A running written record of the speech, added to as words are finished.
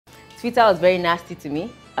Twitter was very nasty to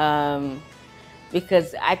me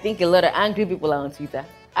because I think a lot of angry people are on Twitter.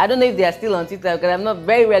 I don't know if they are still on Twitter because I'm not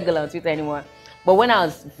very regular on Twitter anymore. But when I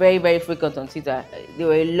was very, very frequent on Twitter, there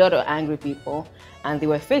were a lot of angry people and they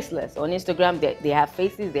were faceless. On Instagram, they have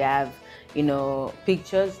faces, they have,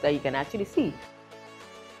 pictures that you can actually see.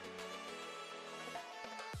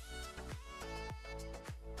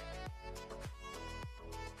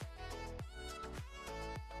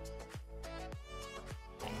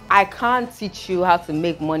 I can't teach you how to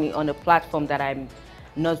make money on a platform that I'm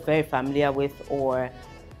not very familiar with or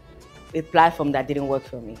a platform that didn't work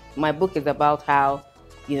for me. My book is about how,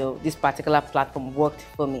 this particular platform worked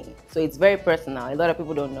for me. So it's very personal. A lot of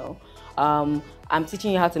people don't know. I'm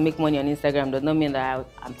teaching you how to make money on Instagram does not mean that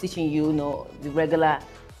I'm teaching you, the regular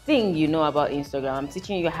thing about Instagram. I'm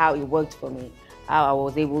teaching you how it worked for me, how I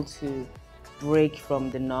was able to break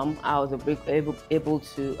from the norm. I was able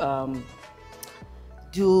to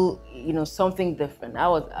do something different.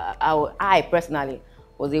 I personally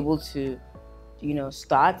was able to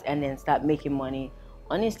start and then start making money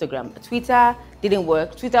on Instagram. Twitter didn't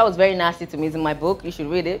work. Twitter was very nasty to me. It's in my book. You should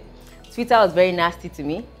read it. Twitter was very nasty to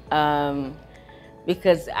me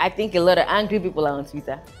because I think a lot of angry people are on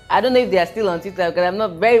Twitter. I don't know if they are still on Twitter because I'm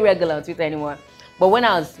not very regular on Twitter anymore. But when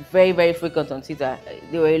I was very, very frequent on Twitter,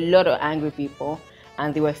 there were a lot of angry people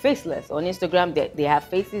and they were faceless. On Instagram, they have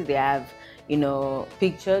faces, they have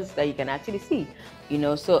pictures that you can actually see.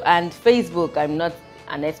 And Facebook, I'm not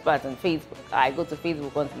an expert on Facebook. I go to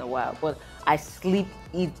Facebook once in a while, but I sleep,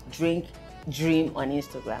 eat, drink, dream on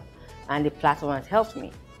Instagram. And the platform has helped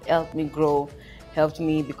me grow, helped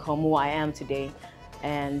me become who I am today.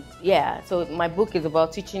 And yeah, so my book is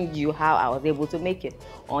about teaching you how I was able to make it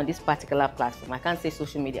on this particular platform. I can't say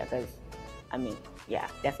social media because,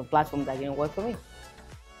 that's a platform that didn't work for me.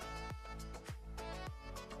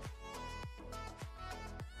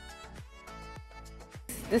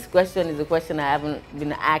 This question is a question I haven't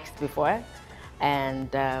been asked before, and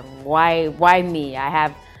why me?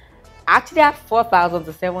 I actually have 4,000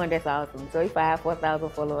 to 700,000. So if I have 4,000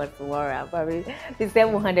 followers tomorrow, I'll probably be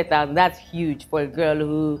 700,000. That's huge for a girl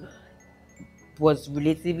who was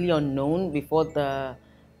relatively unknown before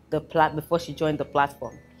before she joined the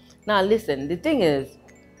platform. Now listen, the thing is,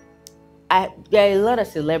 there are a lot of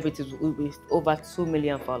celebrities with over 2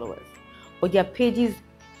 million followers, but their pages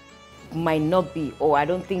might not be, or I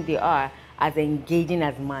don't think they are, as engaging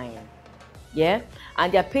as mine. Yeah?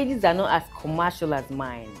 And their pages are not as commercial as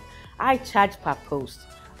mine. I charge per post.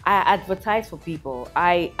 I advertise for people.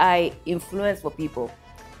 I influence for people.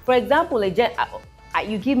 For example,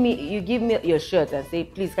 you give me your shirt and say,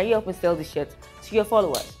 please, can you help me sell this shirt to your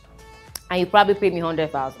followers? And you probably pay me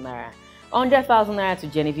 100,000 naira. 100,000 naira to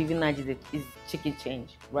Genevieve Naji is chicken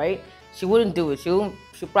change, right? She wouldn't do it. She'll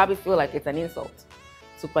probably feel like it's an insult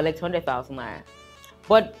to collect 100,000 naira.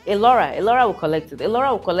 But Elora will collect it.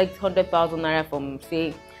 Elora will collect 100,000 naira from,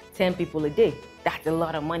 say, 10 people a day. That's a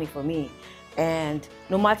lot of money for me. And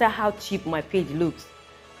no matter how cheap my page looks,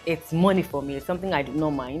 it's money for me. It's something I do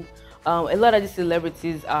not mind. A lot of these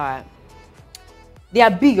celebrities they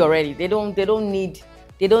are big already. They don't need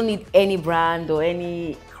any brand or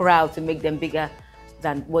any crowd to make them bigger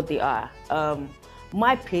than what they are.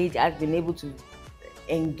 My page has been able to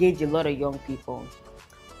engage a lot of young people.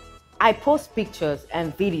 I post pictures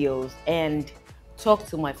and videos and talk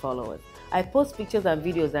to my followers. I post pictures and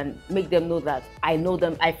videos and make them know that I know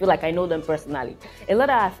them. I feel like I know them personally. A lot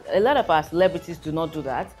of our celebrities do not do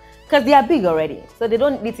that because they are big already. So they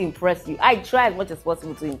don't need to impress you. I try as much as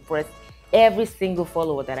possible to impress every single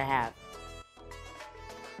follower that I have.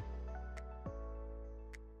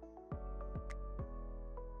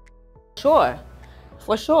 Sure,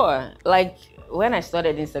 for sure. Like when I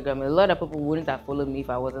started Instagram, a lot of people wouldn't have followed me if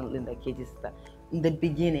I wasn't Linda Ikeji's sister in the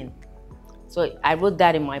beginning. So I wrote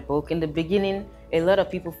that in my book. In the beginning, a lot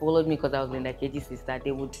of people followed me because I was Linda Ikeji's sister.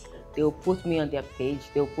 They would put me on their page.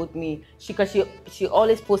 They'll put me she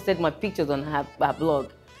always posted my pictures on her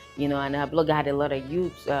blog, and her blog had a lot of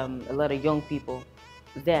youth, a lot of young people.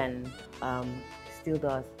 Then still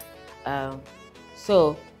does.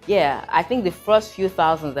 So yeah, I think the first few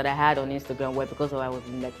thousands that I had on Instagram were because I was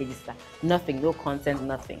Linda Ikeji's sister. Nothing, no content,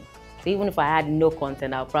 nothing. So even if I had no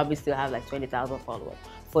content, I'll probably still have like 20,000 followers.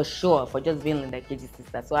 For sure, for just being Linda Ikeji's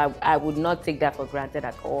sister. So I would not take that for granted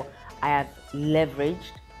at all. I have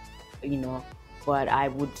leveraged, but I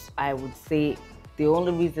would say the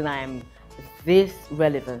only reason I am this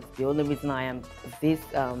relevant, the only reason I am this,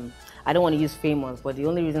 I don't want to use famous, but the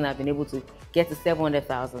only reason I've been able to get to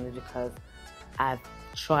 700,000 is because I've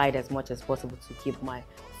tried as much as possible to keep my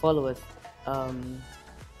followers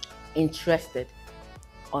interested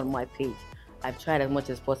on my page. I've tried as much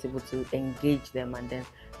as possible to engage them and then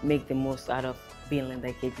make the most out of being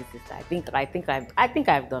Linda Ikeji's sister. I think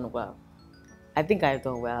I've done well. I think I've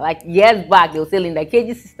done well. Like years back, they'll say Linda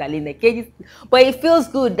Ikeji's sister, Linda Ikeji's, but it feels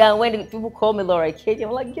good that when people call me Laura Ikeji,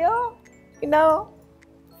 I'm like, yo, you know,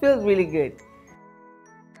 feels really good.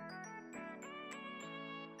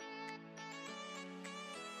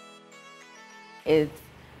 It's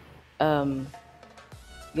um,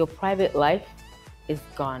 your private life is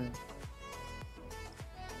gone.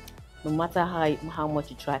 No matter how much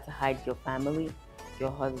you try to hide your family, your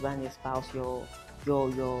husband, your spouse, your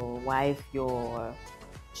wife, your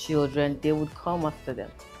children, they would come after them.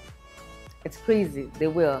 It's crazy. They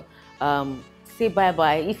will. Say bye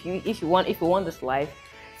bye if you want this life.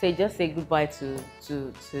 Say goodbye to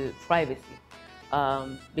privacy.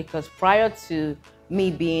 Because prior to me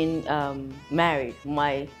being married,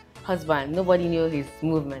 my husband, nobody knew his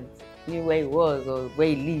movements, knew where he was or where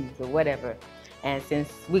he lives or whatever. And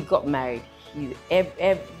since we got married,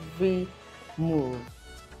 every move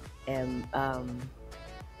um, um,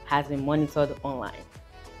 has been monitored online.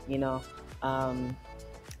 You know,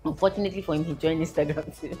 unfortunately for him, he joined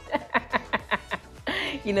Instagram too.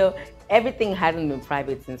 You know, everything hasn't been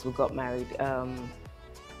private since we got married.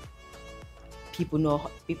 People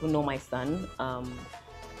know my son.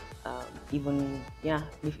 Even yeah,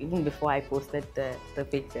 even before I posted the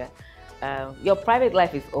picture. Your private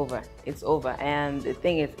life is over. It's over, and the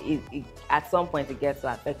thing is, at some point it gets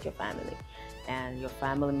to affect your family, and your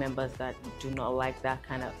family members that do not like that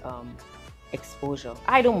kind of exposure.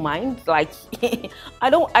 I don't mind. Like, I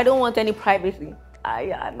don't want any privacy.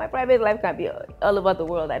 My private life can be all over the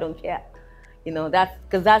world. I don't care. You know, that's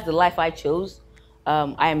because that's the life I chose.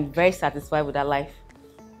 I am very satisfied with that life,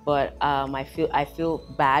 but I feel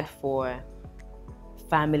bad for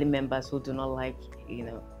family members who do not like,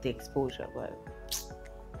 the exposure. But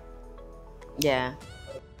yeah,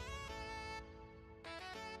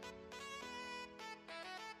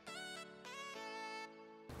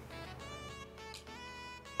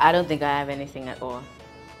 I don't think I have anything at all.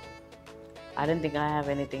 I don't think I have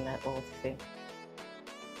anything at all to say.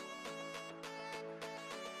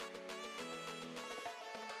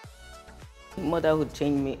 Motherhood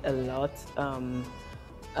changed me a lot.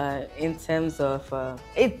 In terms of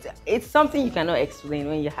it's something you cannot explain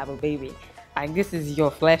when you have a baby. Like, this is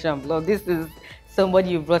your flesh and blood. This is somebody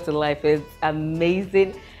you brought to life. It's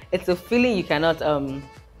amazing. It's a feeling you cannot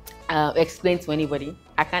explain to anybody.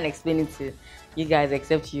 I can't explain it to you guys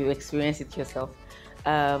except you experience it yourself.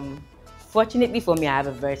 Um, Fortunately for me, I have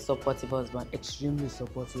a very supportive husband, extremely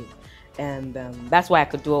supportive, and that's why I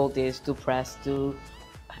could do all this, do press, do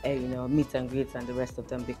meet and greets and the rest of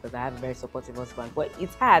them, because I have a very supportive husband. But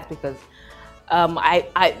it's hard because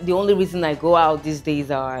the only reason I go out these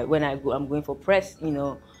days are when I'm going for press,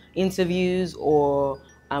 interviews, or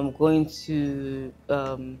I'm going to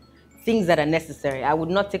things that are necessary. I would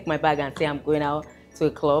not take my bag and say I'm going out to a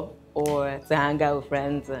club or to hang out with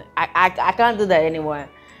friends. I can't do that anymore,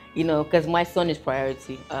 because my son is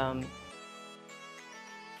priority.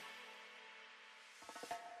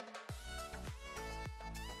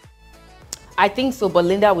 I think so, but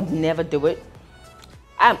Linda would never do it.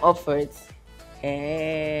 I'm up for it.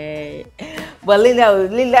 Hey. But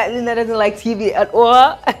Linda doesn't like TV at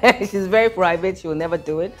all. She's very private. She will never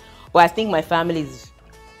do it. But I think my family is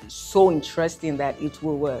so interesting that it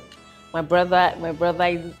will work. My brother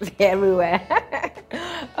is everywhere.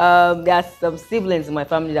 There are some siblings in my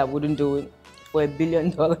family that wouldn't do it for $1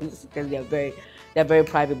 billion because they're very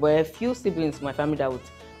private. But a few siblings in my family that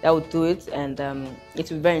would do it, and it would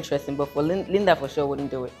be very interesting. But for Linda, for sure,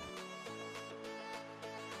 wouldn't do it.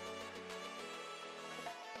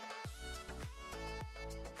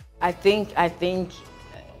 I think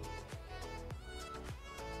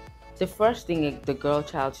the first thing the girl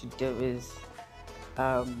child should do is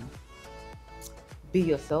um, be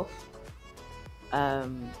yourself.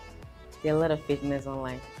 Um, there are a lot of fakeness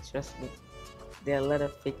online. Trust me, there are a lot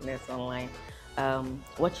of fakeness online.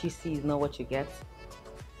 What you see is not what you get.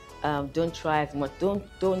 Don't try as much. Don't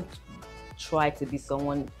try to be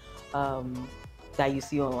someone um, that you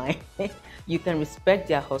see online. You can respect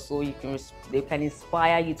their hustle. They can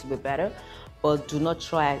inspire you to be better, but do not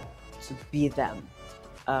try to be them.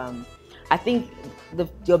 Um, I think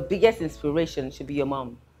your biggest inspiration should be your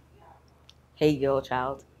mom. Hey, girl,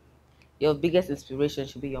 child. Your biggest inspiration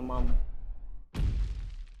should be your mom.